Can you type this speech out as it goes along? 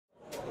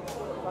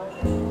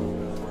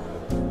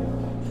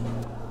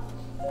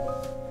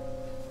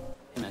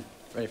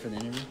for the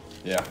interview?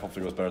 Yeah,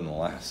 hopefully it was better than the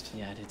last.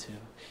 Yeah, I did too.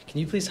 Can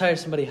you please hire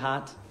somebody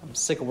hot? I'm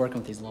sick of working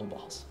with these low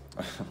balls.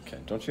 Okay,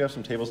 don't you have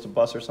some tables to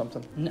bus or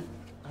something? No.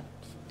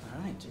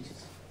 All right,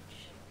 Jesus.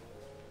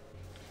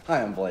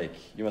 Hi, I'm Blake.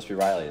 You must be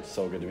Rylie. It's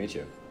so good to meet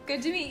you.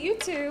 Good to meet you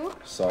too.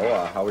 So,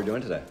 how are we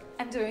doing today?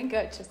 I'm doing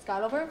good. Just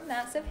got over a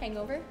massive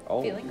hangover.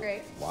 Oh. Feeling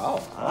great.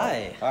 Wow.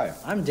 Hi. Hi.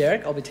 I'm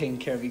Derick. I'll be taking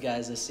care of you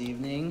guys this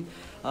evening.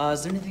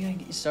 Is there anything I can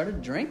get you started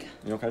to drink?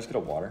 You know, can I just get a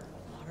water?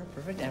 Water,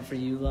 perfect. And for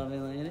you, lovely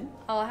lady?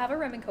 I'll have a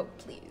rum and coke,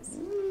 please.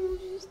 Ooh,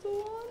 just the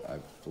one. I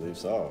believe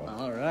so.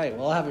 All right.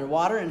 Well, I'll have your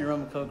water and your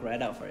rum and coke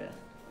right out for you.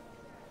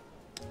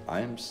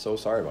 I am so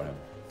sorry about him.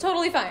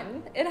 Totally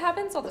fine. It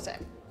happens all the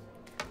time.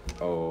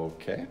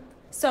 Okay.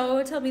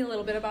 So tell me a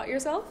little bit about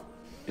yourself.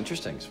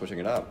 Interesting, switching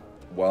it up.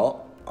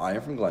 Well, I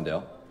am from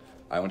Glendale.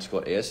 I went to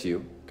school at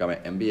ASU, got my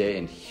MBA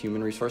in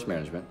Human Resource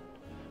Management.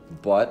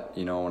 But,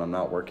 you know, when I'm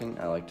not working,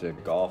 I like to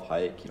golf,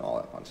 hike, all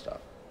that fun stuff.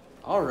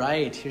 All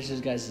right. Here's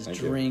your guys'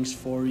 drinks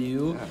for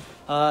you.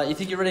 Yeah. You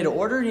think you're ready to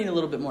order or you need a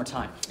little bit more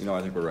time? You know,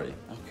 I think we're ready.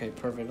 Okay,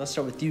 perfect. Let's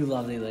start with you,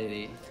 lovely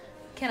lady.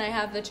 Can I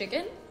have the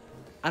chicken?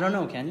 I don't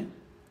know, can you?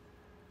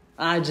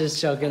 I'm just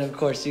joking, of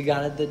course. You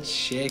got it, the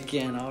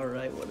chicken. All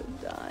right, what a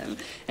dime.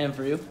 And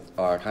for you?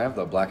 Can I have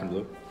the black and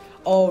blue?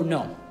 Oh,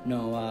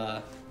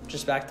 no,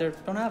 just back there.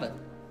 Don't have it.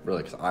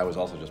 Really, because I was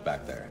also just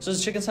back there. So does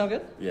the chicken sound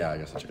good? Yeah, I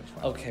guess the chicken's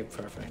fine. Okay,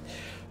 perfect.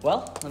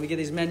 Well, let me get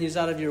these menus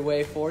out of your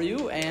way for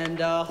you, and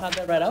I'll have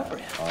that right out for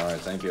you. All right,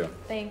 thank you.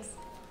 Thanks.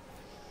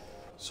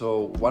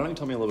 So, why don't you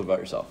tell me a little bit about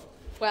yourself?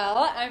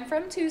 Well, I'm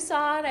from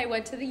Tucson. I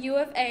went to the U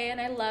of A, and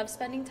I love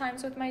spending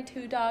times with my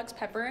two dogs,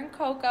 Pepper and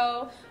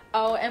Coco.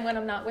 Oh, and when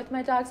I'm not with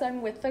my dogs,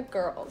 I'm with the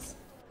girls.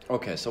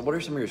 Okay, so what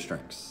are some of your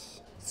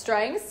strengths?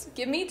 Strengths?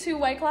 Give me 2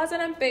 White Claws,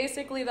 and I'm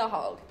basically the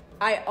Hulk.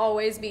 I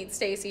always beat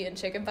Stacy in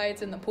chicken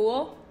fights in the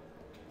pool.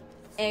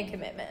 And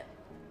commitment.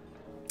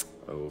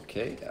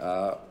 Okay,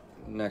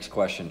 next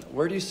question.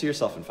 Where do you see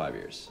yourself in 5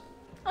 years?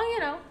 Oh, you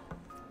know,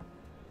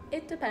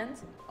 it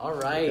depends. All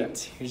right,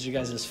 okay. Here's you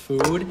guys'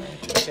 food.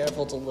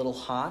 Careful, it's a little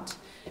hot.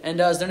 And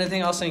is there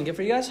anything else I can get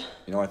for you guys?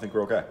 You know, I think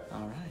we're okay.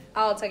 All right.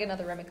 I'll take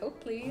another rum and coke,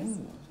 please.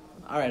 Ooh.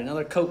 All right,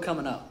 another Coke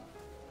coming up.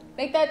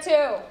 Make that 2.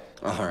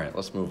 All right,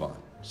 let's move on.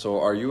 So,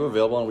 are you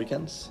available on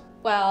weekends?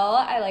 Well,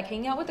 I like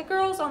hanging out with the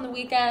girls on the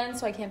weekends,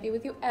 so I can't be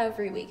with you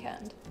every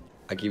weekend.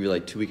 I give you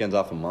like 2 weekends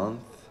off a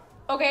month.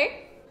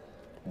 Okay.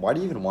 Why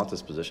do you even want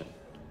this position?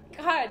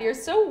 God, you're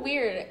so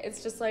weird.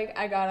 It's just like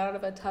I got out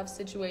of a tough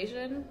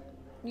situation,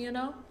 you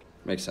know?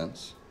 Makes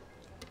sense.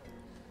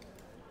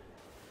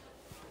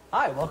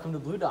 Hi, welcome to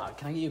Blue Dog.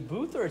 Can I get you a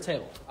booth or a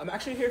table? I'm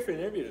actually here for an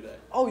interview today.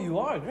 Oh, you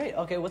are? Great.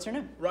 Okay, what's your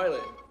name? Rylie.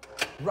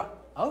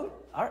 Oh,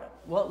 all right.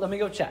 Well, let me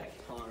go check.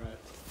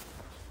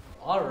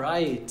 All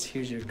right.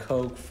 Here's your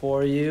Coke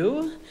for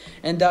you.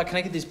 And can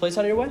I get these plates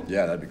out of your way?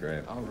 Yeah, that'd be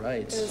great. All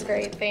right. It was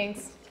great,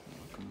 thanks.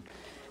 Welcome.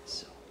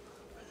 So,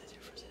 Rylee's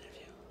your first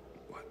interview.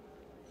 What?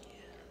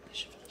 Yeah, they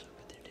should finish up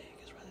with their day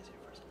because Rylee's your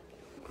first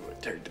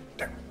interview.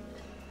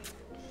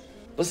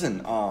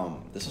 Listen,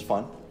 this is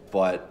fun,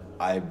 but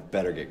I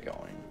better get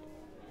going.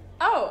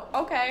 Oh,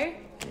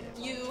 okay.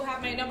 You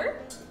have my number?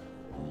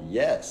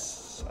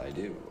 Yes, I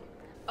do.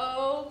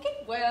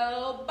 Okay,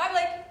 well, bye,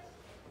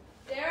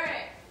 Blake.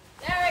 Derick.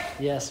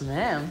 Yes,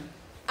 ma'am.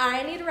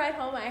 I need a ride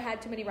home. I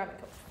had too many rum and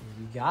coke.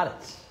 You got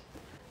it.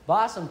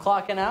 Boss, I'm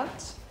clocking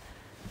out.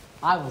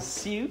 I will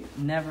see you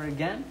never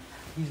again.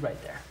 He's right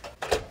there.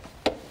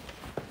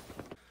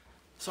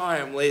 Sorry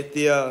I'm late.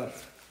 The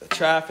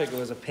traffic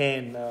was a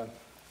pain.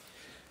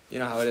 You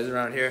know how it is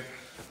around here.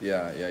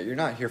 Yeah, you're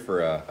not here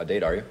for a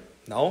date, are you?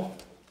 No?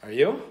 Are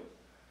you?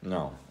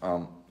 No.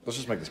 Let's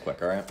just make this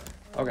quick, all right?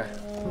 Okay.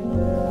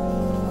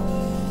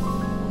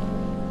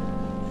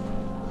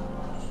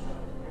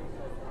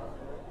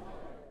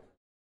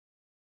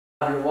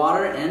 Your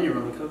water and your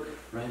rum and coke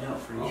right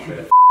out for you.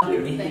 Okay.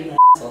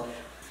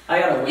 I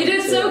gotta wait. You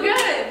did so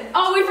good.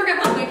 Oh, we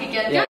forgot my wig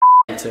again.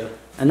 Yeah, too.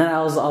 And then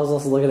I was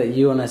also looking at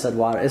you and I said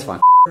water. It's fine.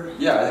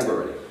 Yeah, I think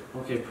we're ready.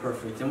 Okay,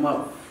 perfect. And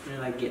what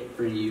did I get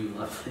for you,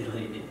 lovely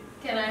lady?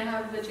 Can I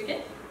have the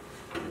chicken?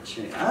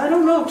 I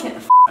don't know.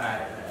 Can't.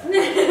 Alright.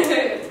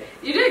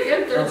 You did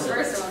good through the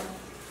first one.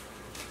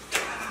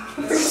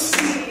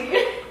 Thirsty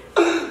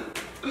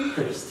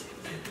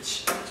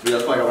bitch.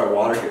 That's why I got my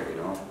water here, you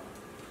know?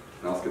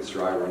 Now let's get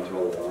dry, run through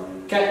all the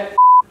wine. Okay.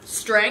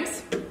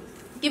 Strengths?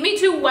 Give me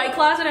 2 White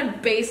Claws and I'm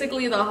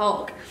basically the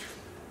Hulk.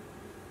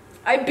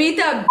 I beat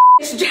that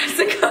bitch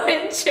Jessica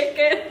in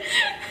chicken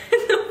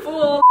in the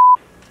pool.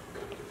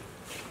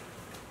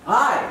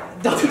 Hi.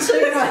 Don't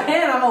shake my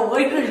hand. I'm a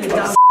waiter. You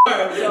dumb.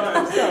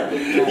 I'm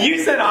sorry.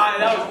 You said hi.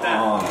 That was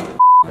bad.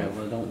 Okay,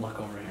 well, don't look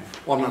over here.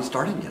 Well, I'm not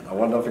starting yet. I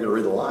want to know if you're going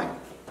to read the line.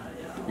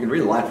 Yeah. You can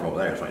read the line from over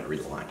there. I just want you to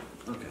read the line.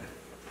 Okay.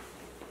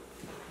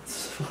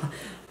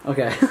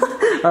 Okay.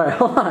 All right.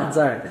 Hold on.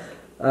 Sorry.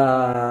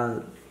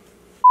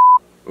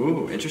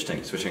 Ooh,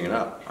 interesting. Switching it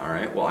up. All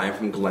right. Well, I am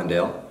from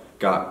Glendale.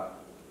 Got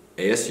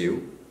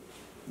ASU.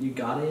 You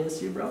got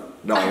ASU, bro?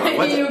 No, I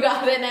went You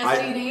got an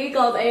STD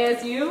called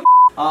ASU?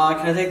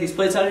 Can I take these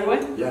plates out of your way?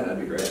 Yeah, that'd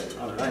be great.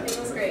 All right. It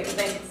was great,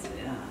 thanks.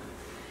 Yeah.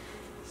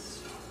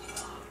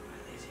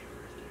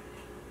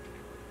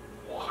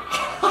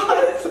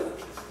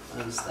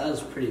 That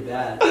was pretty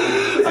bad.